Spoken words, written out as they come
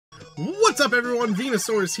What's up everyone,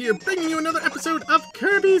 Venusaurus here, bringing you another episode of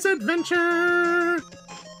Kirby's Adventure!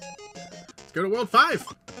 Let's go to World 5.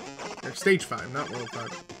 Or Stage 5, not World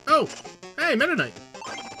 5. Oh! Hey, Meta Knight!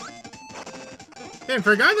 Man,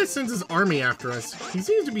 for a guy that sends his army after us, he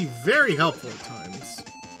seems to be very helpful at times.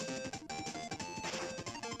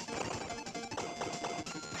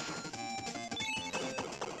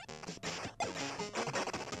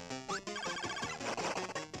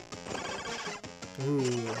 Ooh,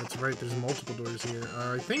 that's right, there's multiple doors here.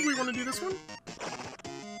 I think we want to do this one?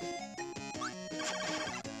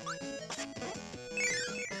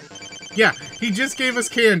 Yeah, he just gave us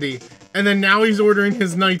candy, and then now he's ordering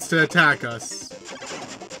his knights to attack us.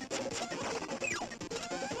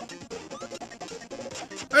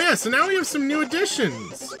 Oh yeah, so now we have some new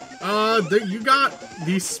additions. You got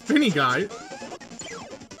the spinny guy.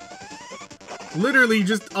 Literally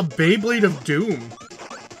just a Beyblade of Doom.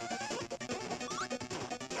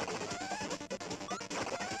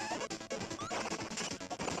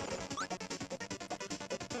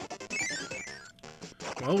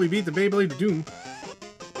 Well, we beat the Beyblade of Doom.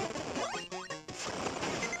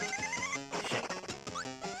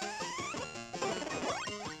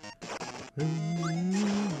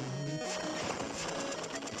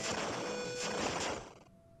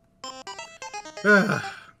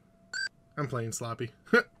 I'm playing sloppy.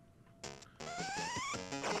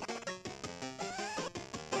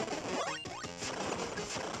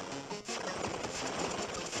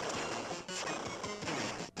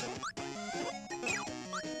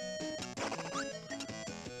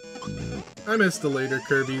 I miss the later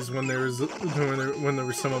Kirby's when there were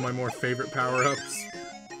some of my more favorite power-ups.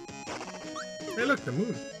 Hey look, the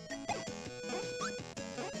moon.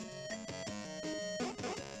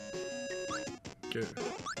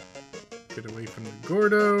 Get away from the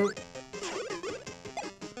Gordo.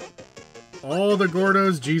 All the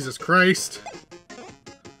Gordos, Jesus Christ.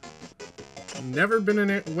 Never been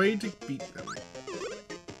a way to beat them.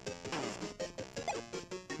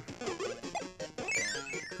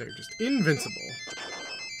 They're just invincible.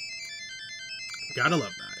 Gotta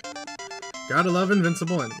love that. Gotta love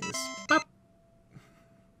invincible enemies. Pop.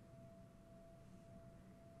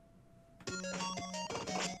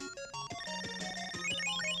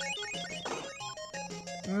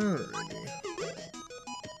 Alrighty.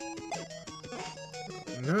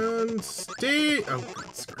 Non-stay. Oh,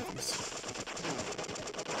 God, Scorpions.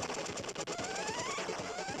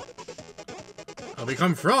 I'll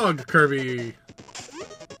become Frog Kirby.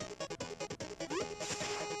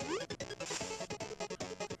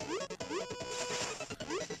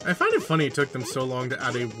 I find it funny it took them so long to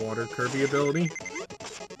add a Water Kirby ability.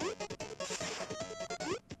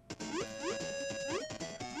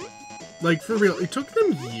 Like, for real, it took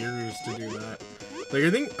them years to do that. Like,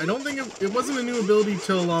 I don't think it wasn't a new ability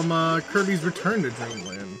till, Kirby's Return to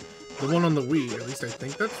Dreamland. The one on the Wii. At least I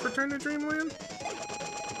think that's Return to Dreamland?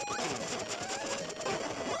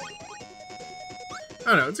 I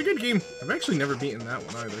don't know, it's a good game. I've actually never beaten that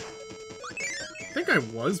one either. I think I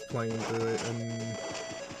was playing through it, and...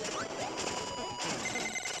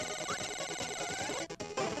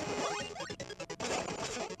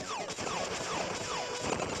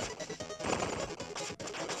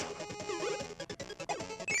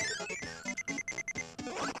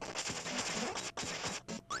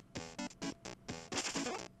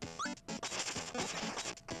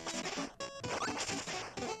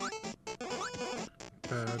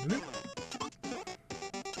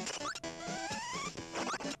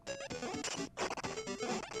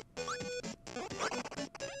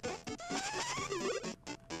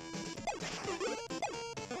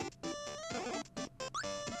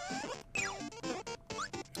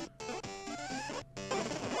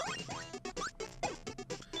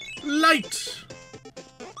 Light!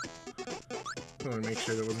 I want to make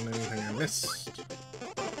sure there wasn't anything I missed.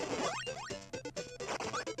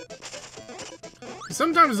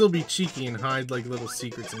 Sometimes they'll be cheeky and hide like little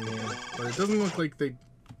secrets in here, but it doesn't look like they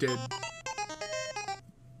did.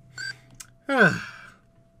 I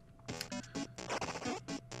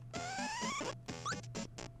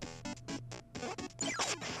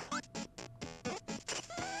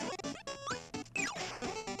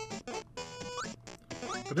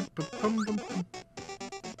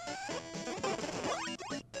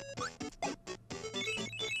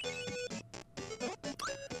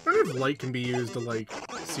wonder if light can be used to, like,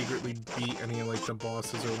 secretly beat any of, like, the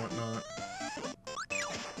bosses or whatnot.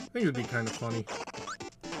 I think it would be kind of funny.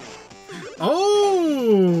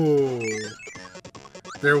 Oh!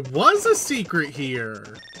 There was a secret here!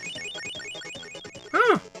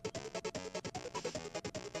 Huh!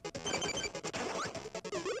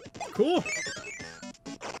 Cool.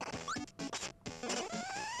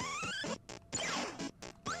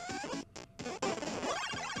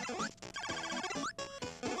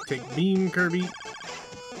 Take beam, Kirby.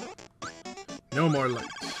 No more light.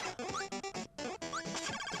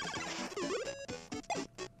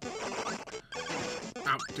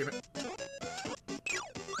 Ow, damn it.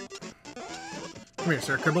 Come here,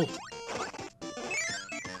 Sir Kibble.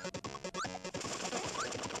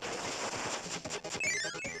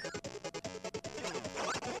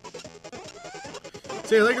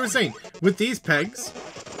 So yeah, like I was saying, with these pegs,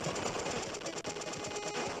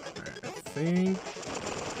 I think...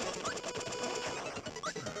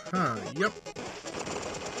 Yep.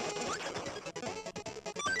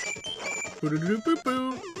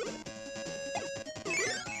 Boo-doo-doo-boo-boo.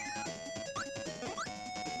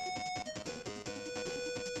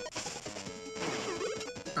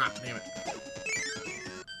 Ah, damn it.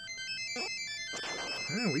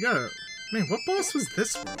 Oh, we gotta... Man, what boss was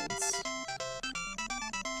this world's?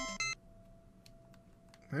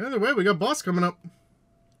 Either way, we got boss coming up.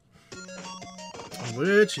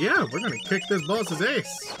 Which, yeah, we're gonna kick this boss's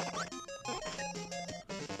ace.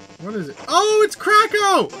 What is it? Oh, it's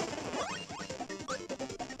Kracko!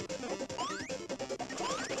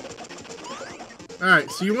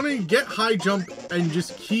 Alright, so you want to get high jump and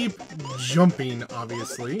just keep jumping,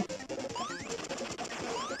 obviously.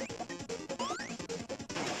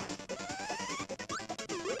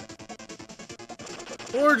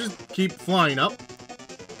 Or just keep flying up.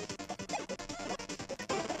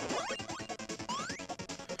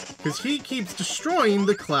 Because he keeps destroying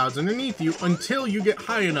the clouds underneath you until you get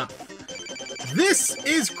high enough. This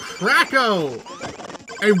is Kracko!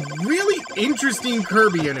 A really interesting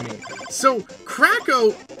Kirby enemy. So,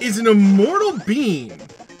 Kracko is an immortal being.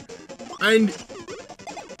 And...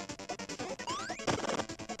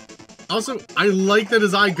 also, I like that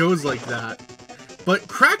his eye goes like that. But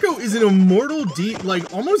Kracko is an immortal,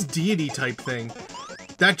 almost deity type thing.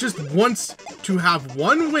 That just wants to have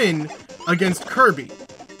one win against Kirby.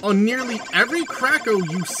 On nearly every Kracko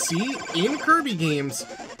you see in Kirby games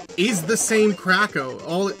is the same Kracko.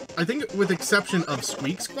 I think with exception of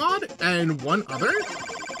Squeak Squad and one other.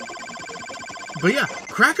 But yeah,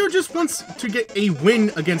 Kracko just wants to get a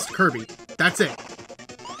win against Kirby. That's it.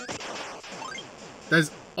 That's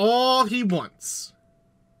all he wants.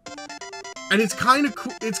 And it's kind of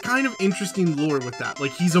cool, it's kind of interesting lore with that.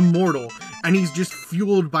 Like, he's immortal and he's just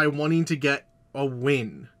fueled by wanting to get a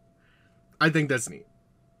win. I think that's neat.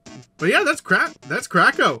 But yeah, that's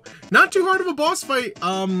Kracko. Not too hard of a boss fight,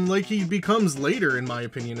 like he becomes later, in my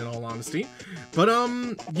opinion, in all honesty. But,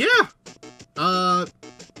 yeah.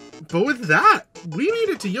 But with that, we made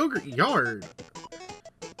it to Yogurt Yard.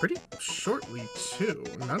 Pretty shortly, too.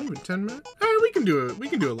 Not even 10 minutes. We can do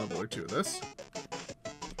a level or two of this.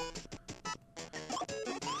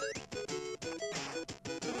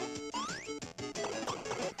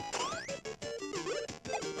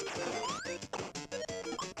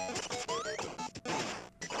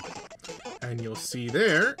 And you'll see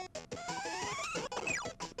there's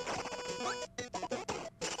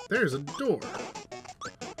a door.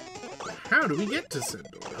 How do we get to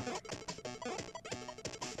said door?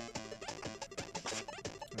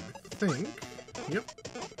 I think, yep.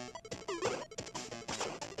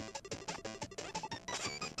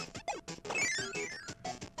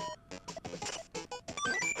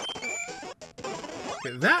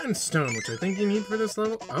 Okay, that and stone, which I think you need for this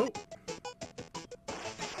level. Oh.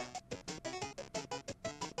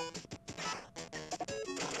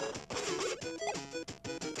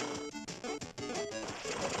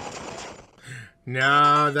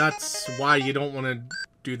 Nah, that's why you don't want to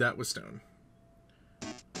do that with stone.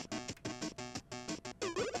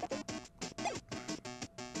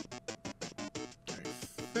 I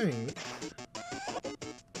think...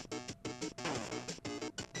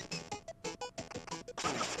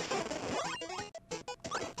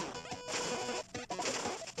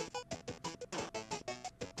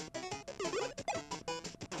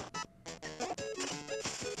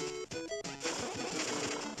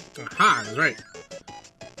 Aha, that's right.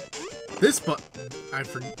 This button, I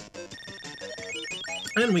forget.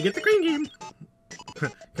 And we get the crane game.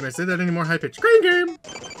 Can I say that any more high-pitched? Crane game!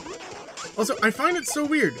 Also, I find it so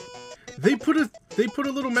weird. They put a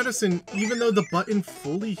little medicine even though the button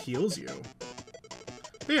fully heals you.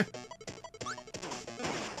 But yeah.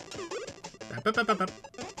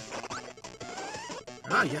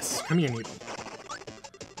 Ah, yes. Come here, Needle.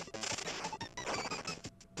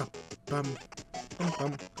 Bum, bum,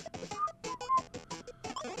 bum.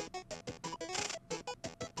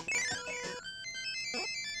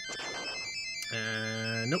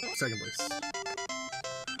 Nope, second place.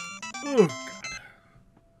 Oh,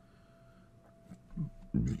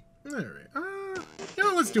 God.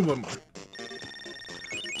 Alright, let's do one more.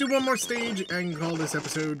 do one more stage and call this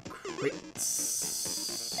episode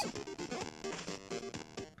quits.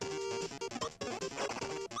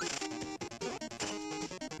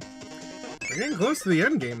 We're getting close to the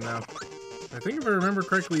end game now. I think if I remember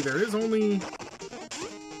correctly, there is only... I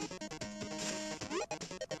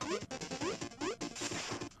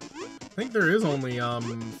think there is only,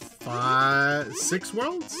 6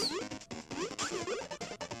 worlds?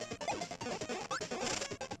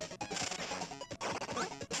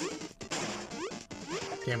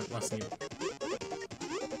 Damn it, less needed.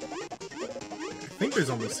 I think there's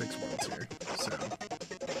only 6 worlds here, so...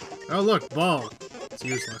 Oh look, ball! It's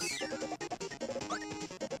useless.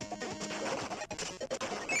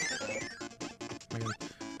 Man,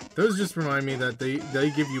 those just remind me that they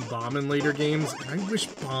give you bomb in later games, and I wish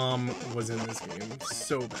bomb was in this game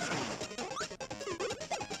so bad.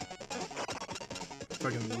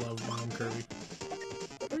 Fucking love bomb, Kirby.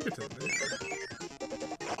 Let me get to there.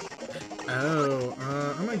 Oh,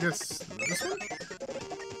 I'm gonna guess this one?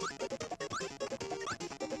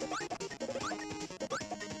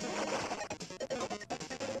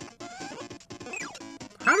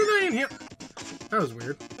 How did I inhale? That was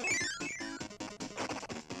weird.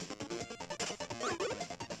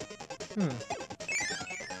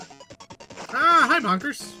 Ah, hi,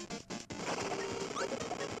 Bonkers.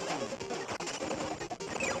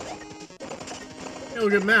 He'll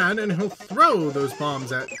get mad and he'll throw those bomb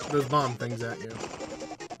things at you.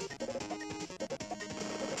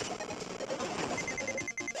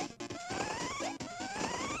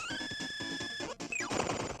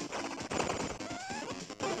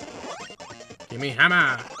 Give me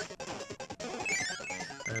hammer.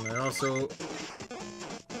 And I also...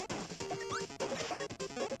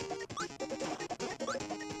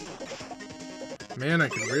 Man, I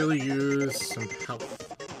could really use some health.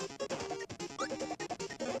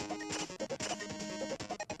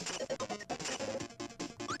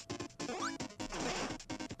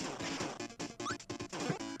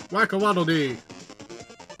 Whack-a-waddle-dee.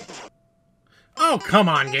 Oh, come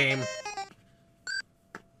on, game.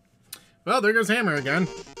 Well, there goes Hammer again.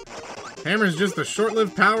 Hammer's just a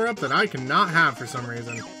short-lived power-up that I cannot have for some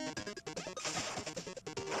reason.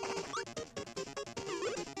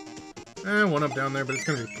 One up down there, but it's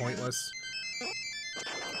gonna be pointless.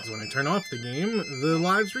 Because when I turn off the game, the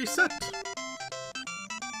lives reset.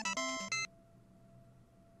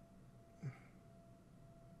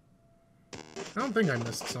 I don't think I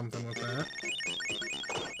missed something with that.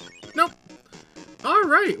 Nope.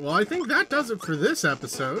 Alright, well I think that does it for this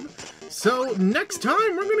episode. So next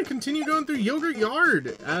time we're going to continue going through Yogurt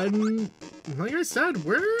Yard. And like I said,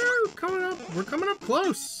 we're coming up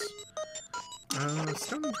close.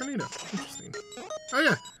 Stone and Tornado. Interesting. Oh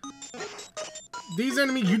yeah. These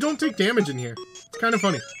enemies, you don't take damage in here. It's kind of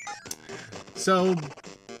funny. So,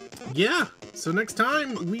 yeah. So next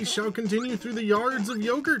time we shall continue through the yards of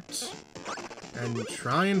Yogurt. And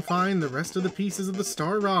try and find the rest of the pieces of the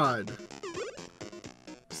Star Rod.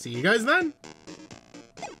 See you guys then!